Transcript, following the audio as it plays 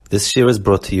This year is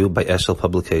brought to you by Eshel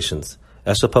Publications.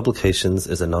 Eshel Publications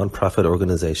is a non-profit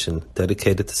organization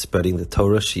dedicated to spreading the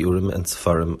Torah, Shiurim, and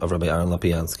Sefarim of Rabbi Aaron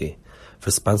Lapiansky. For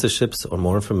sponsorships or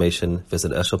more information,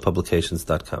 visit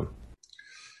eshelpublications.com.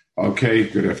 Okay,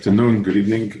 good afternoon, good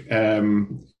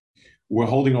evening. We're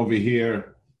holding over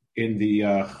here in the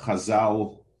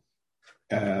Chazal,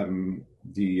 the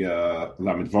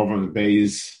Lamed Vav and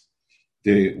Beis,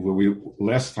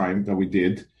 last time that we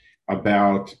did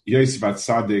about Yosef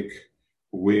Atzadik,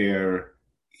 where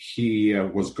he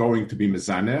was going to be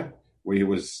Mezaneh, where he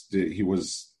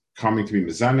was coming to be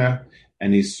Mezaneh,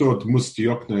 and he saw Musti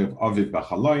Yokne of Aviv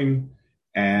Bachaloin,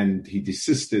 and he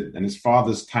desisted, and his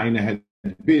father's taina had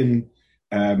been,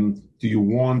 do you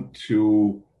want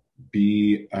to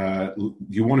be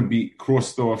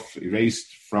crossed off,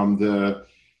 erased from the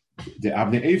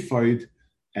Avnei Ephod,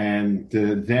 and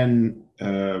then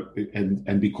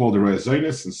be called a Rosh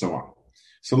Zonis, and so on.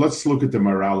 So let's look at the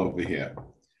morale over here.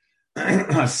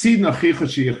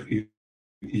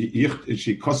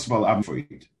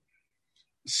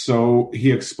 So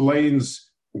he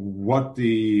explains what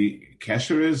the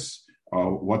kasher is,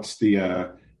 or what's the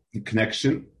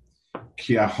connection.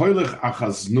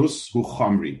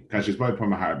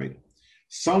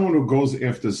 Someone who goes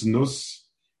after znus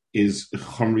is a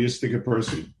chomriistic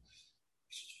person.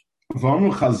 That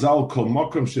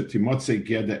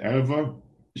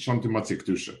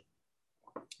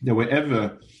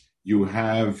wherever you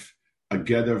have a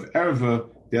get of erva,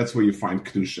 that's where you find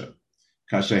kedusha.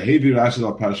 Kasha hevi Rashi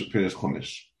al Perish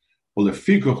Chumash.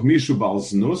 Olefikoch mishu bal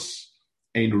znus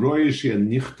ein roish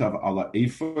nichtav ala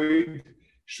ephod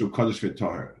shu kodesh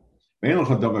v'toher. Ve'en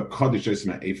l'cha davar kodesh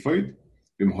esma ephod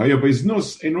v'im hoya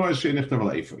b'znus ein roish nichtav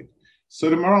ala ephod. So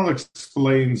the Maral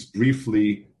explains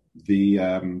briefly the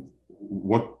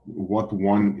what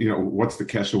one, what's the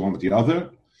kesher one with the other.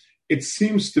 It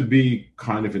seems to be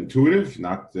kind of intuitive,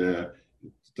 not a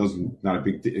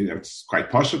big. It's quite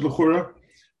pashut l'chura.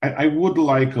 I would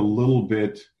like a little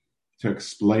bit to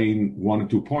explain one or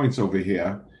 2 points over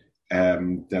here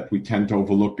that we tend to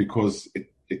overlook because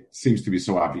it seems to be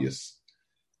so obvious.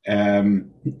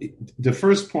 The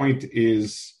first point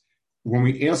is when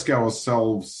we ask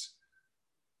ourselves,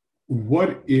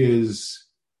 what is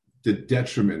the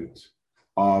detriment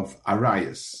of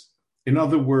arayas? In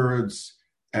other words,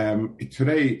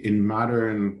 today in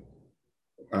modern,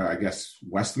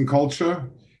 Western culture,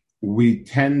 we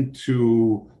tend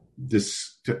to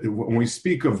when we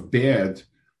speak of bad,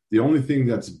 the only thing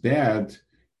that's bad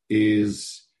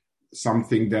is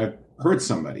something that hurts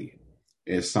somebody,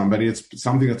 it's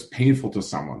something that's painful to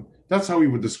someone. That's how we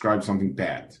would describe something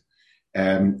bad.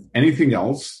 Anything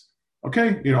else,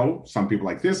 okay, some people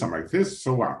like this, some like this,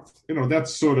 so what?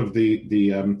 That's sort of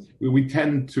we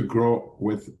tend to grow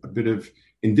with a bit of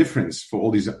indifference for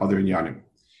all these other inyanim.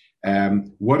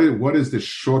 What is the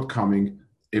shortcoming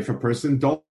if a person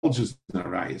indulges in a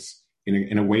rayas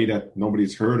in a way that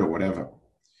nobody's heard or whatever?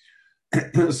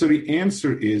 So the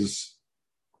answer is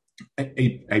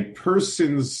a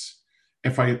person's.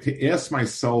 If I had to ask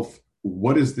myself,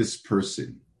 what is this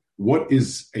person? What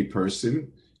is a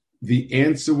person? The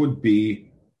answer would be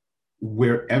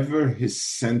wherever his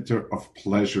center of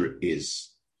pleasure is.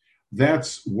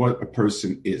 That's what a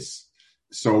person is.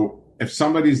 So if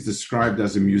somebody is described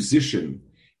as a musician,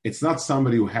 it's not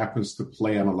somebody who happens to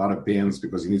play on a lot of bands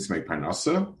because he needs to make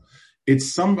parnasa.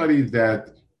 It's somebody that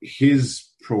his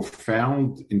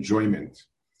profound enjoyment,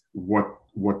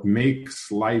 what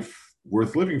makes life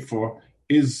worth living for,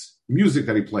 is music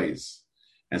that he plays.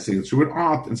 And saying it's true with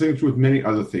art, and saying it's true with many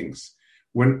other things.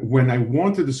 When I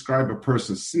want to describe a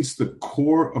person, since the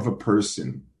core of a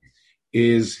person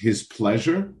is his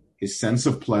pleasure, his sense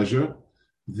of pleasure,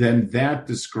 then that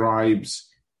describes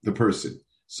the person.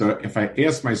 So if I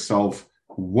ask myself,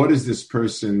 what is this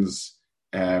person's,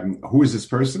 who is this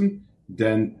person?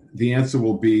 Then the answer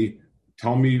will be,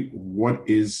 tell me what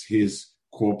is his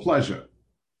core pleasure.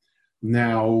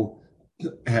 Now,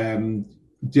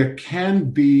 there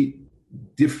can be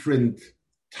different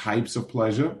types of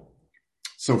pleasure.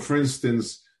 So, for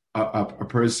instance, a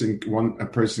person.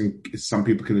 Some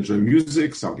people can enjoy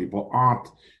music, some people art,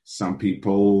 some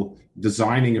people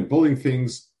designing and building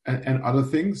things, and other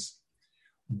things.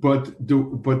 But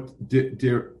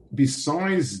there,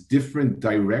 besides different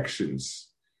directions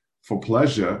for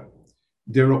pleasure,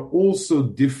 there are also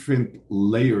different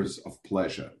layers of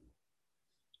pleasure.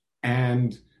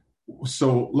 And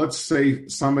so, let's say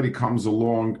somebody comes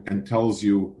along and tells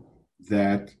you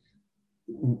that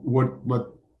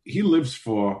what he lives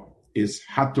for is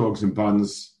hot dogs and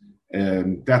buns,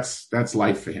 and that's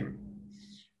life for him.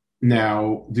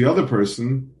 Now, the other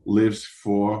person lives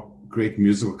for great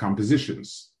musical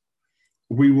compositions.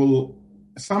 we will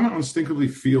somehow instinctively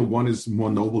feel one is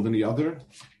more noble than the other.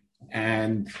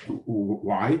 And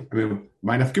why? I mean,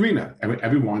 my nafkamina.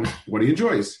 Everyone, what he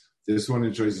enjoys. This one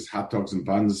enjoys his hot dogs and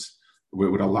buns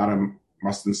with a lot of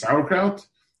mustard and sauerkraut,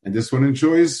 and this one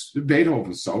enjoys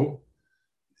Beethoven. So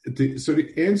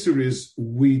the answer is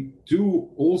we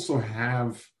do also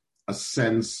have a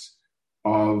sense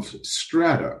of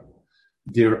strata.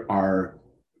 There are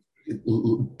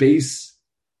base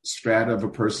strata of a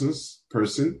person.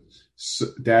 So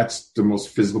that's the most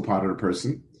physical part of the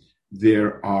person.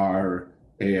 There are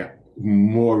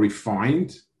more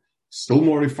refined, still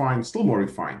more refined.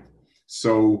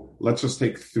 So let's just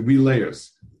take 3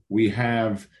 layers. We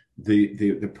have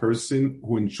the person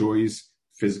who enjoys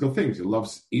physical things. He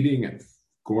loves eating and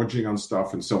gorging on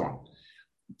stuff and so on.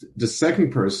 The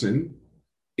second person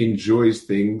enjoys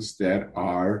things that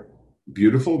are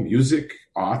beautiful, music,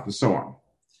 art, and so on.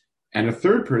 And a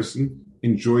third person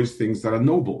enjoys things that are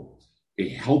noble,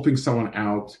 helping someone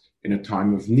out in a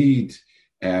time of need,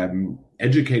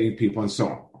 educating people, and so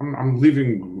on. I'm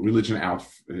leaving religion out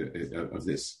of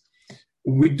this.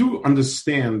 We do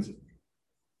understand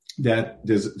that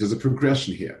there's a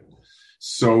progression here.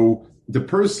 So the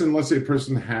person, let's say a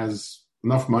person has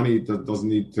enough money that doesn't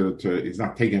need to he's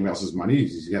not taking anyone else's money.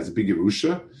 He has a big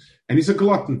Yerusha, and he's a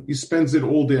glutton. He spends it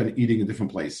all day on eating in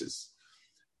different places.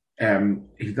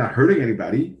 He's not hurting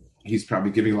anybody. He's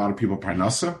probably giving a lot of people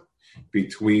parnasa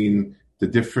between the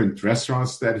different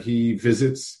restaurants that he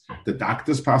visits, the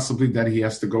doctors possibly that he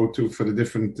has to go to for the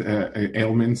different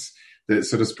ailments.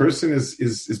 So this person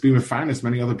is being refined as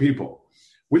many other people.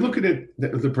 We look at it,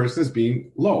 the person as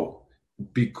being low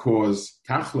because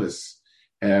tachlis,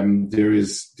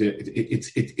 it's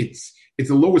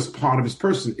the lowest part of his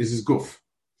person is his guf.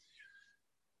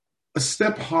 A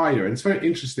step higher, and it's very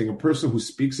interesting, a person who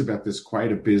speaks about this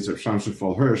quite a bit, of Shamshon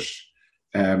Fol Hirsch,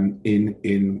 in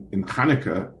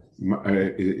Hanukkah,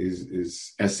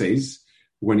 is essays.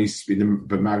 When he's in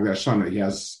B'Magda Shana, he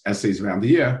has essays around the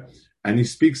year, and he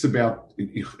speaks about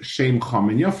Shem, Cham,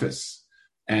 and Yafis.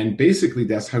 And basically,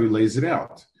 that's how he lays it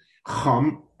out.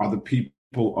 Cham are the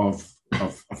people of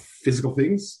physical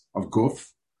things, of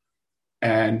guf,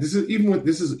 and this is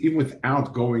even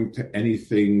without going to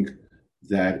anything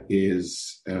that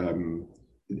is.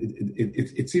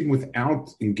 It's even without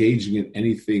engaging in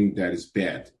anything that is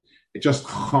bad. It just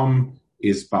cham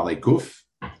is balei guf.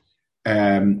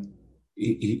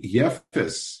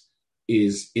 Yefes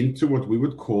is into what we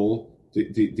would call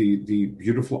the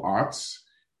beautiful arts,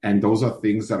 and those are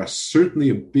things that are certainly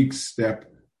a big step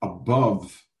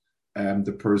above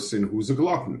the person who's a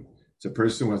glutton. It's a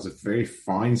person who has a very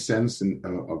fine sense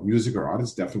of music or art.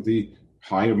 It's definitely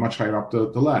higher, much higher up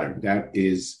the ladder. That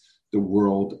is the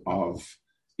world of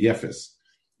Yefes.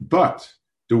 But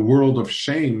the world of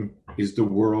shame is the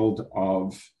world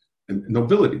of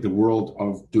nobility, the world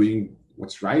of doing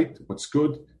what's right, what's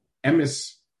good,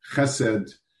 emes,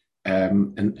 chesed,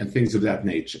 and things of that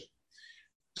nature.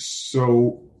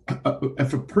 So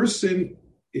if a person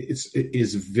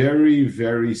is very,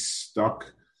 very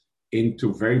stuck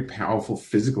into very powerful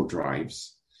physical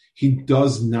drives, he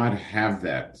does not have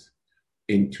that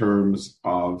in terms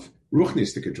of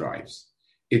ruchnistic drives.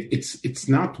 It's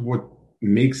not what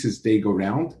makes his day go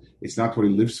round. It's not what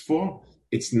he lives for.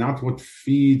 It's not what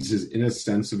feeds his inner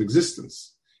sense of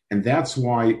existence. And that's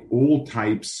why all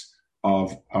types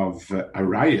of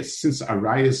arayas, since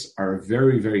arayas are a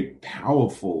very, very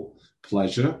powerful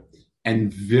pleasure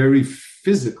and very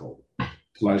physical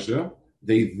pleasure,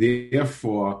 they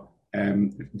therefore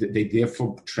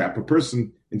trap a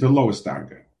person into the lowest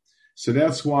darga. So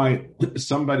that's why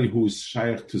somebody who's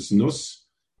shaykh to znus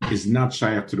is not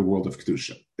shaykh to the world of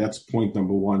kedusha. That's point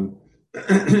number one,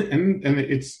 and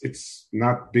it's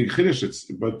not big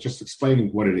chiddush, but just explaining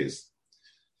what it is.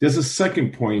 There's a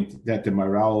second point that the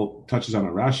Maral touches on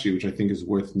a Rashi, which I think is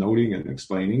worth noting and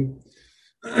explaining.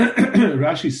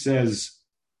 Rashi says,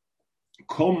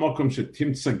 "Kol makom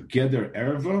shetimtza geder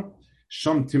erva,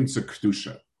 sham timtza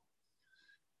kedusha,"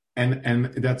 and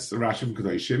that's the Rashi from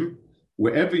Kedoshim.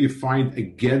 Wherever you find a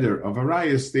geder of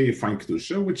arayas, there you find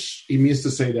kedusha, which he means to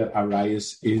say that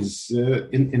arayas is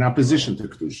in opposition to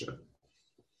kedusha.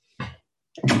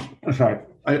 Sorry,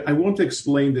 I want to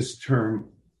explain this term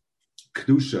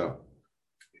kedusha.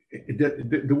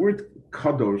 The word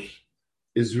kadosh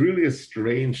is really a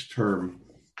strange term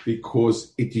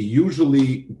because it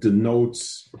usually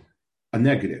denotes a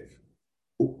negative.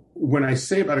 When I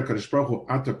say about a Kadosh Baruch Hu,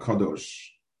 Ata Kadosh,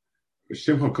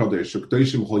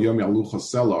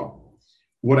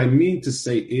 what I mean to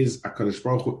say is HaKadosh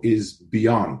Baruch Hu is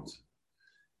beyond.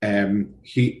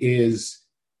 He is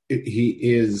he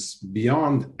is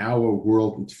beyond our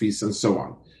world and tefis and so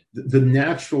on. The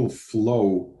natural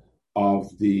flow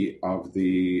of the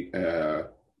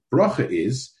bracha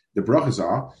is, the brachas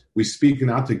are, we speak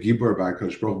not to Gibor about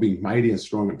Kadosh Baruch being mighty and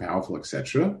strong and powerful,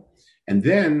 etc. And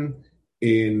then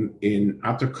in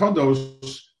Ata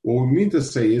Kadosh, what we mean to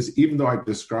say is, even though I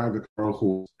describe the Baruch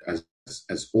Hu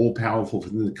as all powerful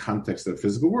within the context of the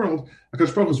physical world,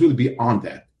 Kadosh Baruch Hu is really beyond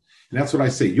that. And that's what I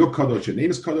say. You're Kadosh, your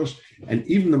name is Kadosh, and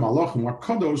even the Malachim are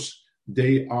Kadosh.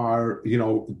 They are,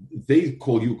 they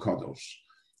call you Kadosh.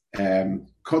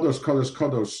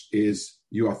 Kadosh is,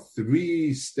 you are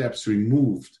 3 steps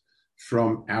removed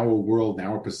from our world,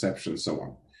 our perception, and so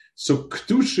on. So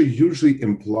Kedusha usually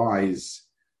implies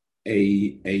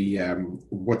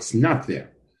what's not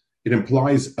there. It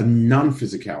implies a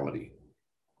non-physicality.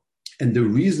 And the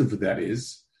reason for that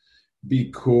is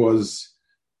because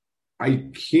I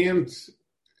can't,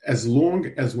 as long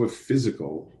as we're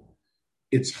physical,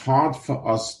 it's hard for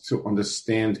us to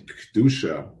understand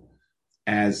Kedusha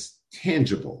as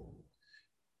tangible.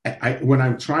 When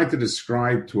I'm trying to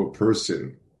describe to a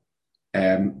person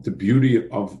the beauty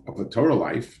of a Torah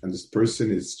life, and this person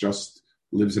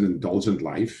lives an indulgent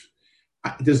life,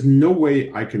 there's no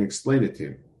way I can explain it to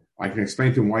him. I can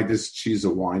explain to him why this cheese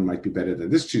of wine might be better than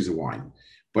this cheese of wine,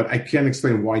 but I can't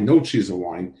explain why no cheese of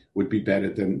wine would be better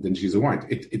than cheese of wine.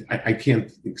 I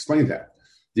can't explain that.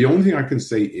 The only thing I can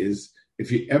say is,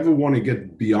 if you ever want to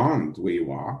get beyond where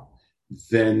you are,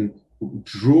 then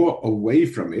draw away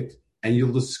from it and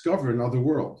you'll discover another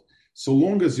world. So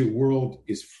long as your world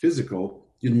is physical,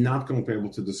 you're not going to be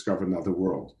able to discover another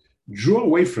world. Draw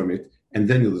away from it and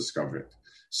then you'll discover it.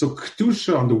 So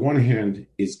Kedusha, on the one hand,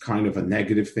 is kind of a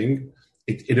negative thing.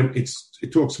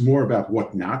 It talks more about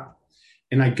what not.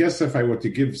 And I guess if I were to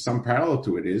give some parallel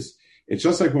to it, it's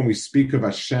just like when we speak of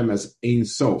Hashem as Ein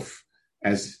Sof,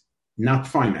 as not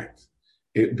finite.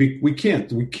 We can't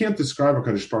describe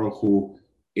HaKadosh Baruch Hu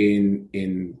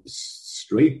in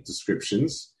straight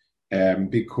descriptions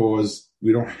because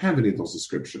we don't have any of those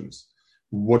descriptions.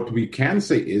 What we can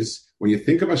say is, when you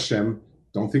think of Hashem,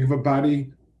 don't think of a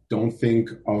body, don't think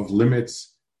of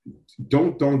limits,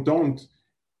 don't.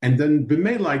 And then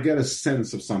b'meila I get a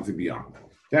sense of something beyond.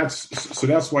 That's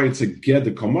why it's a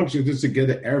geder. Kamach is a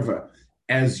geder erva.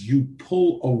 As you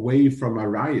pull away from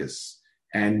arayas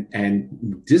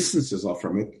and distances off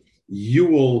from it, you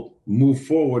will move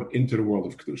forward into the world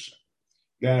of Kedusha.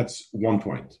 That's one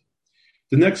point.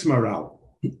 The next maral,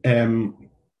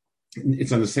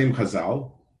 it's on the same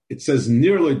Chazal. It says,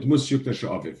 Nirlo dmus yukna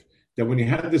she'aviv, that when he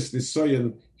had this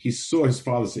nisoyan, he saw his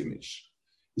father's image.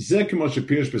 Zeh k'mo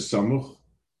shepirish b'samuch,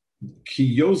 ki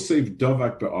Yosef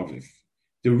dovak be'aviv.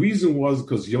 The reason was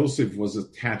because Yosef was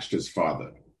attached to his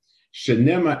father.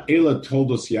 Shenema ela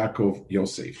toldos Yaakov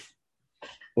Yosef.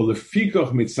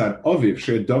 Olefikoch mitzad aviv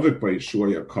she'dovak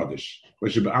b'yeshua yakodesh.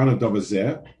 V'shebe'ana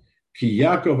dovazeh, ki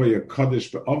Yaakov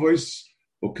yakodesh be'avos,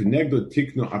 u'kenegdo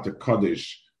tikno ata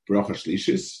kodesh bracha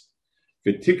shlishis,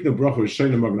 v'tikno bracha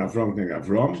rishayna mag Avram neg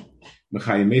Avram,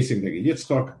 mechayim mesim neg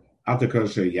Yitzchak, ata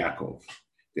kodesh Yaakov.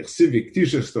 V'chsiv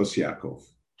v'ktisha stos Yaakov.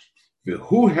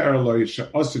 V'hu heraloi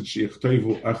she'osid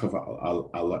she'yichtoivu echav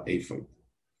ala ephod.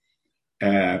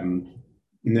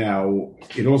 Now,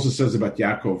 it also says about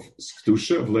Yaakov's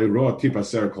Kedusha, v'lei roa tip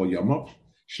aser kol yomov,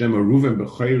 shnema Ruven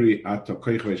b'choyri ato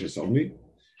koich v'eshes omni,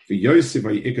 v'yosef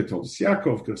v'yi'ika toldos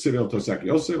Yaakov, k'chsiv el tosak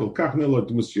Yosef, v'kach nilo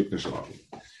dmus yukna shalavi.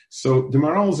 So the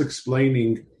Maharal is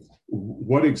explaining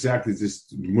what exactly is this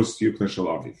dmus yukna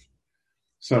shalavi.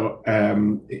 So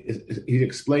he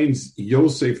explains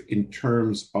Yosef in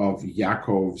terms of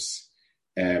Yaakov's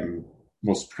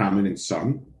most prominent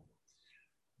son.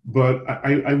 But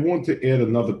I want to add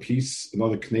another piece,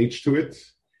 another knetch to it.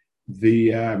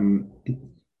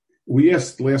 We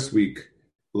asked last week,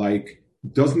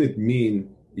 doesn't it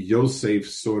mean Yosef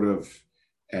sort of,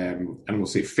 I don't want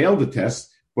to say failed the test,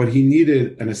 but he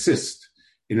needed an assist.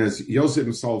 As Yosef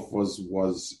himself was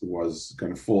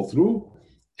going to fall through,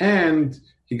 and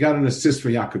he got an assist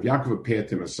from Yaakov. Yaakov appeared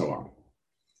to him and so on.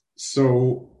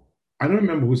 So I don't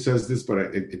remember who says this, but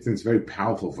it's very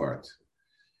powerful for it.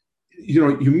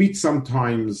 You meet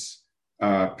sometimes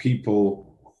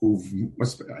people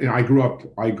I grew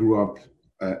up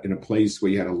in a place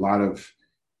where you had a lot of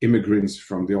immigrants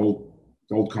from the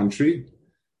old country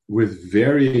with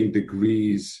varying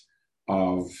degrees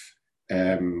of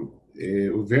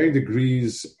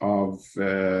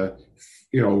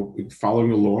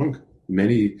following along.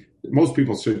 Most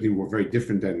people certainly were very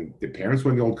different than their parents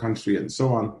were in the old country and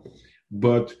so on,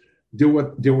 but there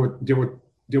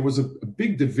was a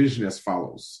big division as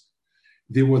follows.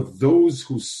 There were those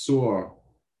who saw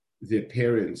their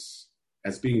parents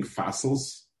as being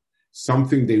fossils,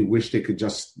 something they wish they could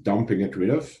just dump and get rid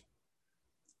of.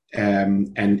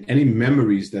 And any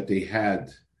memories that they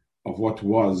had of what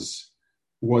was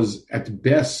at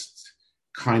best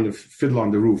kind of fiddle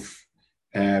on the roof,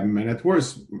 and at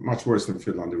worst, much worse than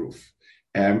fiddle on the roof.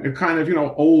 A kind of,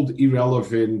 old,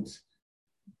 irrelevant,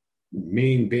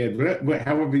 mean, bad,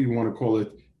 however you want to call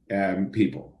it,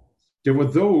 people. There were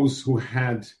those who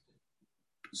had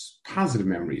positive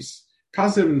memories,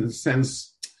 positive in the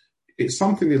sense it's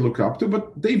something they look up to,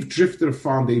 but they've drifted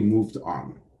far and they moved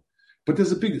on. But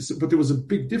there was a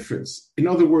big difference. In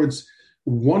other words,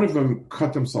 one of them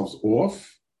cut themselves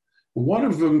off. One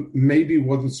of them maybe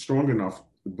wasn't strong enough,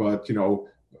 but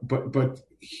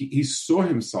he saw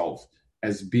himself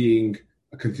as being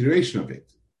a continuation of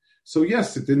it. So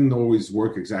yes, it didn't always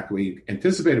work exactly he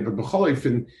anticipated, but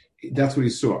b'chol, that's what he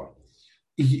saw.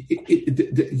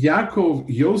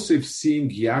 Yosef seeing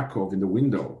Yaakov in the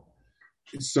window.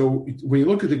 So when you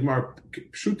look at the Gemara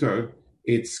Pshuta,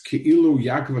 it's Keilu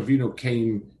Yaakov Avinu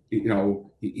came,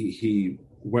 he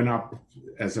went up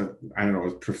as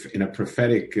in a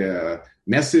prophetic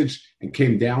message and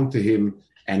came down to him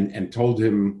and told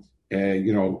him,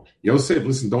 Yosef,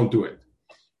 listen, don't do it.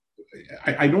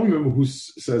 I don't remember who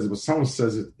says it, but someone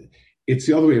says it. It's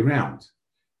the other way around.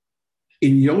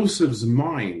 In Yosef's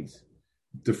mind,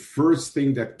 the first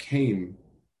thing that came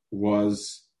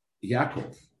was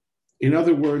Yaakov. In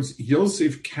other words,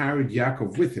 Yosef carried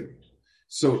Yaakov with him.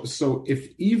 So if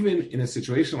even in a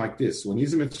situation like this, when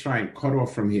he's in Mitzrayim, cut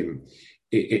off from him,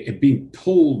 being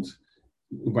pulled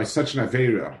by such an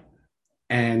Aveira,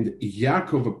 and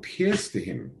Yaakov appears to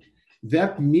him,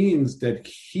 that means that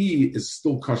he is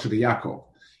still kosher to Yaakov.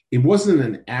 It wasn't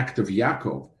an act of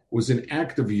Yaakov, it was an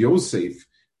act of Yosef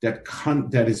that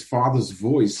his father's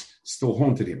voice still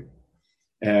haunted him.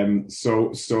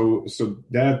 So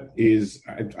that is,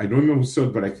 I don't remember who said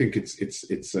it, but I think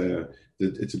it's a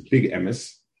big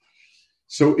emes.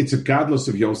 So it's a godless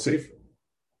of Yosef,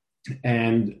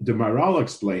 and the Maharal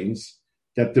explains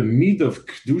that the mid of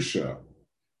kedusha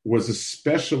was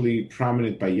especially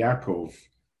prominent by Yaakov,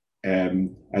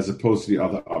 as opposed to the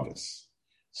other others.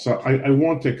 So I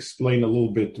want to explain a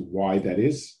little bit why that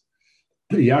is.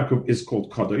 Yaakov is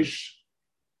called Kadosh,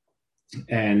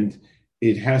 and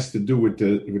it has to do with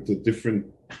the different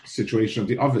situation of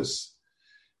the others.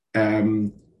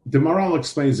 The Maharal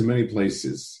explains in many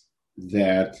places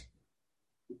that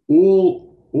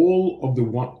all of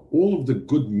the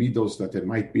good midos that there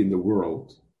might be in the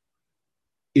world,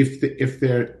 if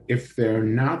they're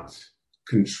not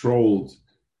controlled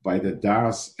by the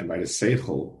das and by the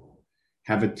seichel,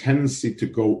 have a tendency to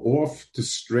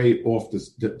stray off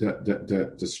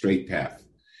the straight path.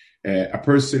 A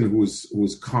person who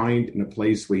was kind in a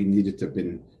place where he needed to have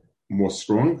been more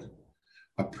strong,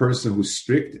 a person who's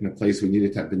strict in a place where he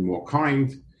needed to have been more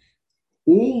kind,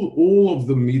 all of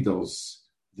the midos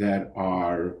that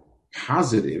are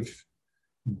positive,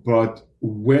 but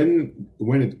when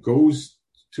it goes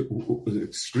to the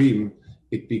extreme,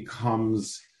 it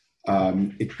becomes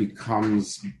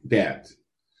bad.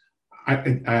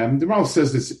 The Maharal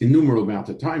says this innumerable amount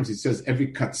of times. He says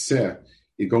every katzeh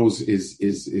it goes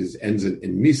ends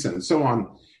in misa and so on.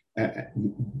 I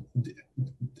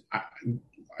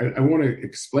want to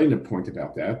explain a point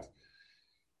about that.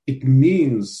 It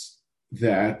means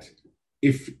that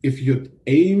if your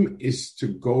aim is to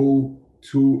go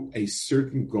to a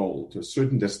certain goal, to a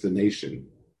certain destination,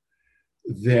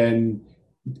 then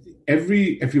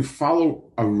if you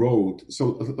follow a road,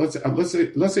 so let's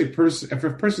say if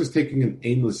a person is taking an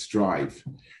aimless drive,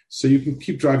 so you can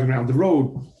keep driving around the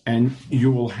road and you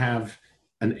will have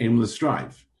an aimless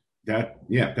drive.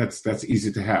 That's easy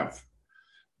to have.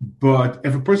 But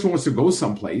if a person wants to go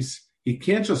someplace, he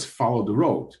can't just follow the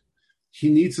road. He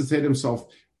needs to say to himself,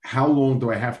 how long do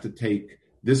I have to take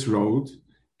this road?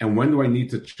 And when do I need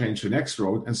to change the next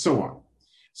road? And so on.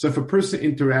 So if a person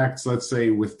interacts, let's say,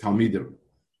 with Talmidim,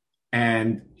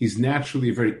 and he's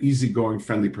naturally a very easygoing,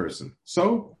 friendly person,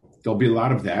 so there'll be a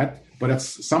lot of that. But at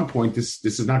some point, this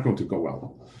is not going to go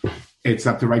well. It's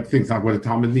not the right thing. It's not what a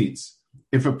Talmud needs.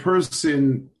 If a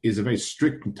person is a very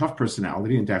strict and tough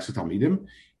personality and interacts with Talmidim,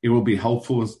 it will be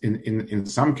helpful in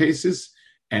some cases,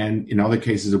 and in other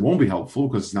cases, it won't be helpful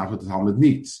because it's not what the Talmud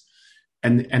needs.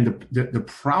 And the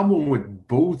problem with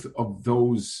both of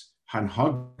those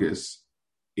hanhagas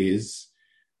is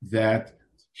that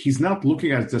he's not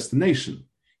looking at his destination.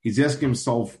 He's asking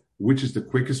himself, which is the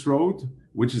quickest road,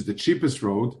 which is the cheapest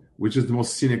road, which is the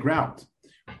most scenic route.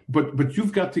 But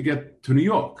you've got to get to New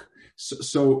York.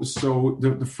 So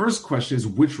the first question is,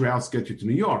 which routes get you to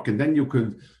New York? And then you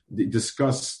could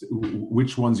discuss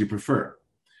which ones you prefer.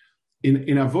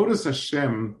 In Avodas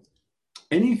Hashem,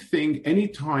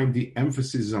 anytime the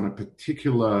emphasis is on a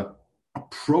particular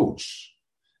approach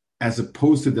as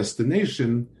opposed to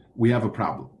destination, we have a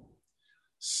problem.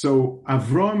 So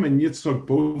Avram and Yitzchak,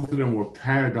 both of them were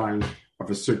paradigms of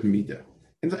a certain midah.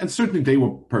 And certainly they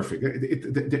were perfect.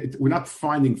 We're not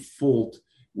finding fault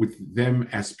with them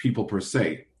as people per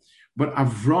se. But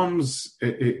Avram's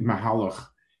mahalach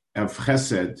of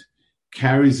chesed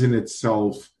carries in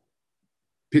itself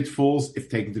pitfalls if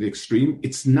taken to the extreme.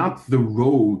 It's not the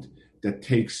road that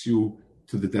takes you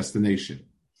to the destination.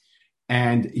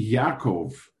 And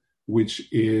Yaakov,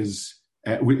 which is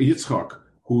Yitzchak,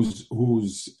 whose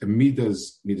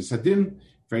midas adin,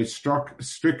 very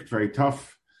strict, very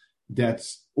tough.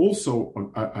 That's also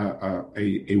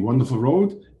a wonderful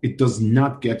road. It does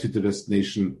not get to the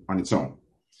destination on its own.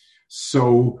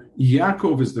 So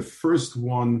Yaakov is the first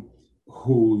one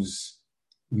whose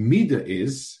midah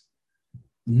is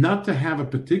not to have a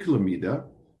particular midah,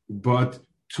 but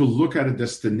to look at a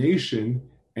destination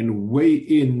and weigh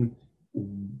in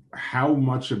how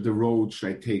much of the road should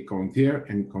I take going there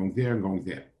and going there and going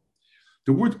there.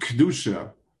 The word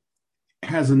kedusha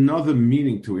has another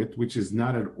meaning to it, which is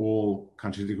not at all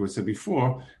contradictory to what I said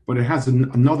before, but it has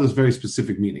another very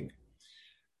specific meaning.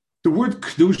 The word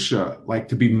kedusha, like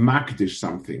to be makdish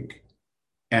something,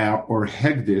 or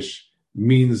hegdish,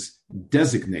 means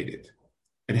designated.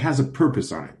 It has a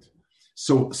purpose on it.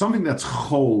 So something that's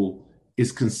chol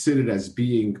is considered as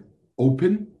being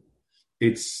open.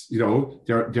 It's,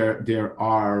 there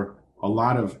are a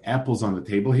lot of apples on the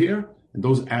table here, and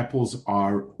those apples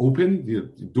are open.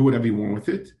 You do whatever you want with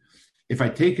it. If I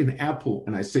take an apple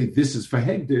and I say this is for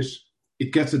hegdish,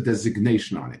 it gets a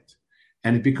designation on it,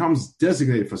 and it becomes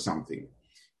designated for something.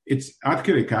 It's ad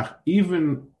kerekach,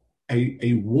 even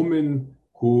a woman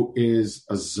who is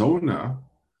a zona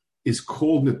is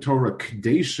called in the Torah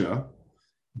Kadesha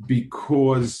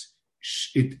because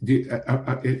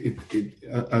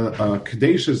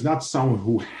Kadesha is not someone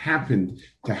who happened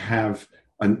to have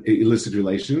an illicit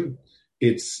relation.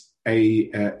 It's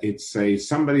a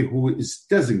somebody who is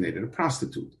designated, a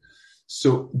prostitute.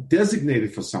 So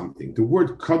designated for something. The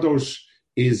word kadosh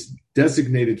is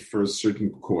designated for a certain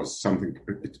cause, something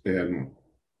for a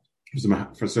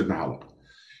certain halach.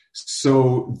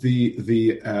 So the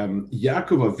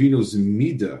Yaakov Avinu's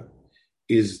midah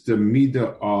is the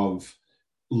midah of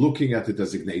looking at the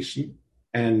designation,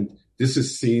 and this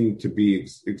is seen to be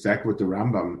exactly what the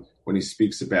Rambam, when he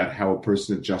speaks about how a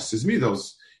person adjusts his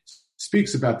midos,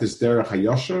 speaks about this derech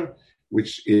hayosher,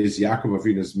 which is Yaakov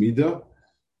Avinu's midah,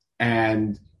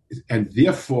 and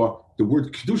therefore the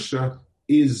word kedusha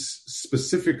is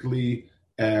specifically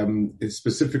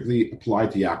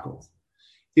applied to Yaakov.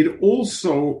 It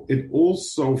also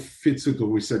fits with what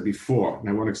we said before, and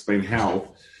I want to explain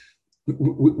how.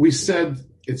 We said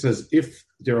it's as if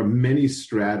there are many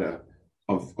strata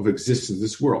of existence in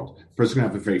this world. A person can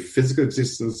have a very physical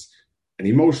existence, an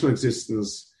emotional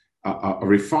existence, a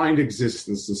refined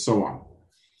existence, and so on.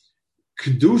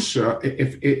 Kedusha,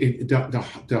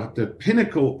 the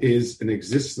pinnacle is an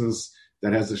existence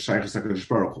that has a shaykhus HaKadosh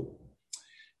Baruch Hu.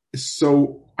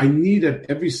 So I need at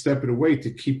every step of the way to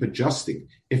keep adjusting.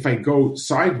 If I go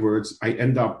sidewards, I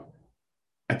end up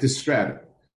at this strata.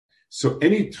 So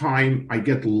anytime I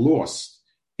get lost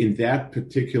in that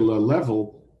particular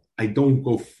level, I don't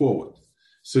go forward.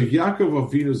 So Yaakov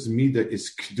Avinu's midah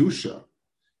is kedusha,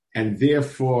 and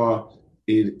therefore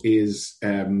it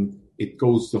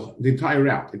goes the entire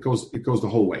route. It goes the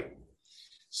whole way.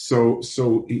 So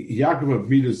Yaakov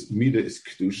Avinu's midah is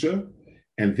kedusha.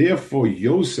 And therefore,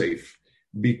 Yosef,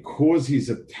 because he's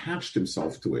attached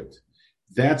himself to it,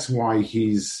 that's why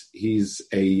he's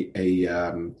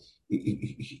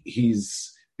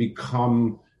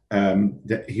become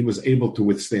that he was able to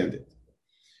withstand it.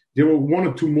 There were one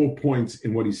or two more points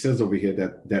in what he says over here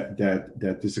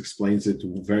that this explains it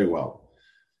very well.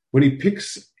 When he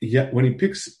picks a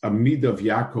midah of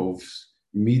Yaakov's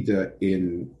midah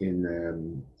in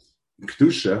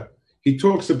Kedusha, he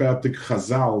talks about the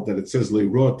Chazal that it says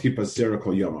Le'ro tipa zera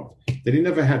kol yomav, that he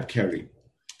never had keri.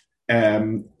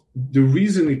 The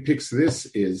reason he picks this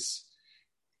is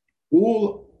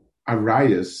all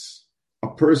arayas, a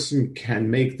person can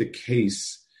make the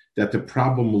case that the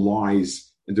problem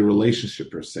lies in the relationship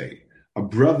per se. A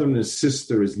brother and a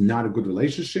sister is not a good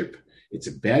relationship. It's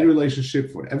a bad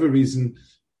relationship for whatever reason,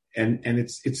 and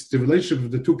it's the relationship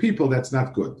of the two people that's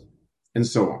not good, and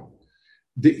so on.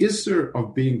 The Isser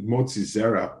of being Motzi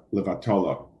Zera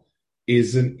Levatola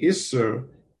is an Isser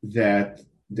that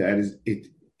is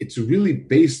it's really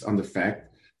based on the fact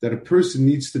that a person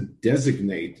needs to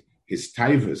designate his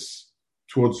taivas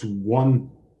towards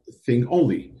one thing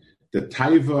only. the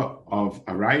taiva of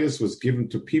Arayas was given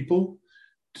to people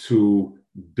to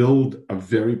build a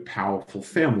very powerful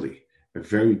family, a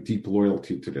very deep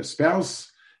loyalty to their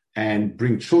spouse, and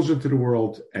bring children to the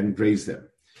world and raise them.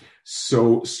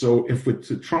 So if we're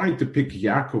trying to pick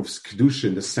Yaakov's kedusha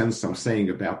in the sense I'm saying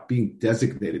about being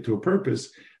designated to a purpose,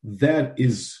 that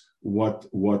is what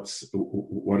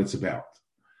it's about.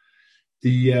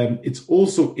 It's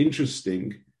also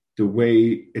interesting the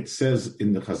way it says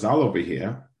in the Chazal over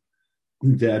here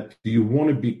that do you want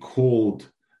to be called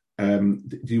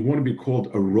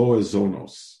a roa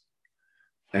zonos?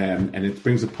 And it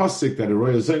brings a pasuk that a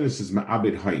roa zonos is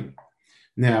ma'abed haim.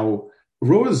 Now,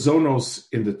 roa zonos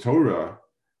in the Torah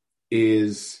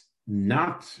is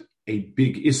not a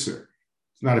big isser.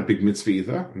 It's not a big mitzvah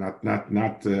either.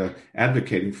 Not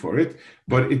advocating for it,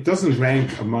 but it doesn't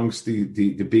rank amongst the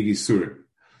big isurim.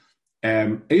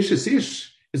 Eishes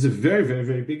ish is a very, very,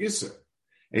 very big isser.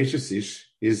 Eishes ish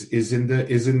is in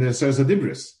the Seres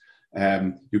HaDibros.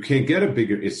 You can't get a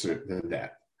bigger isser than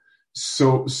that.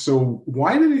 So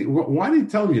why did he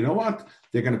tell him, you know what?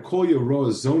 They're going to call you roa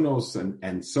zonos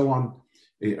and so on.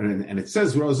 And it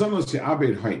says roa zonos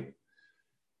ye'abed haim.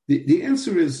 The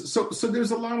answer is, so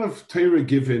there's a lot of Torah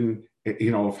given,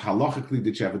 of halachically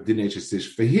did you have a din eishes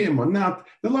ish for him or not.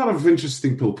 There's a lot of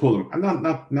interesting pilpulim. And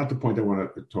not the point I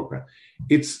want to talk about.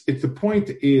 It's the point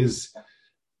is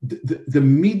the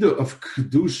midah of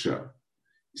kedusha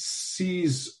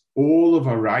sees all of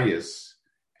Arayas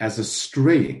as a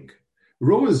straying.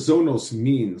 Roa zonos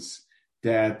means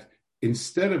that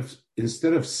instead of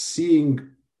seeing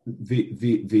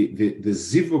the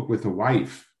zivuk with a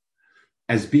wife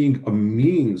as being a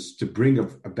means to bring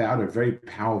about a very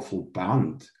powerful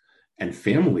bond and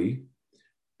family,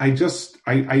 I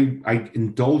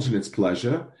indulge in its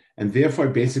pleasure, and therefore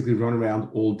I basically run around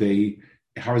all day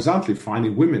horizontally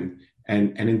finding women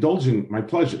and indulging my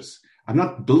pleasures. I'm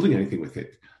not building anything with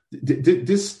it.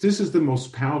 This is the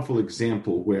most powerful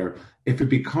example where if it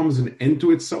becomes an end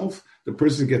to itself, the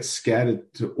person gets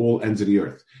scattered to all ends of the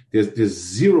earth. There's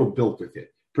zero built with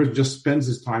it. The person just spends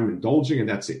his time indulging and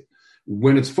that's it.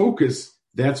 When it's focused,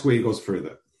 that's where he goes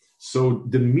further. So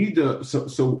the midah,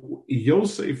 so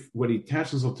Yosef, when he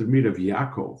attaches himself to the midah of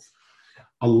Yaakov,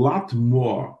 a lot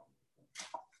more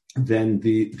than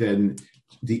the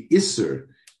Isser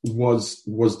was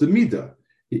the midah.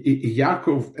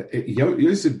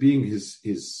 Yosef being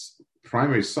his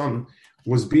primary son,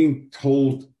 was being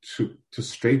told to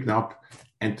straighten up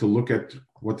and to look at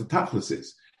what the tachlis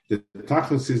is. The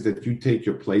tachlis is that you take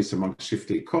your place among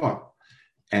shiftei kor,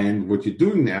 and what you're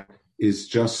doing now is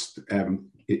just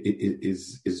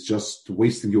is just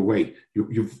wasting your way.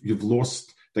 You've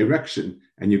lost direction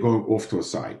and you're going off to a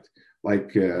side.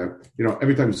 Like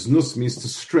every time znus means to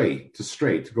stray,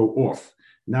 to go off.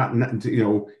 Not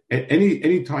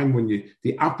any time when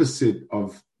the opposite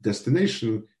of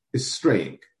destination is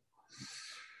straying.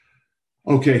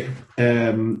 Okay,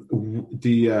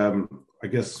 I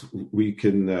guess we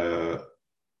can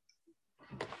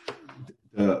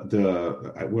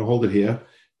we'll hold it here.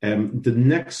 The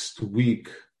next week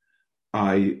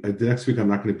I'm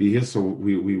not going to be here, so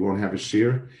we won't have a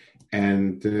shir.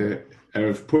 And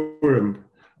Erev Purim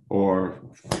or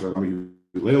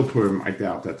Leil Purim, I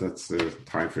doubt that's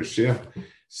time for a shir.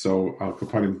 So I'll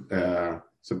Kapanim.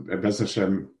 So Bez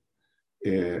Hashem,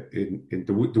 in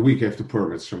the week after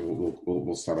Purim,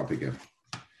 we'll start up again.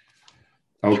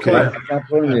 Okay. Not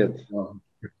Purim yet.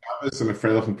 And a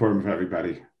Freilich and Purim for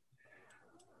everybody.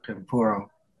 Good Purim.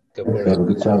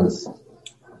 Good Shabbos.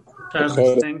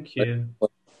 Thank you.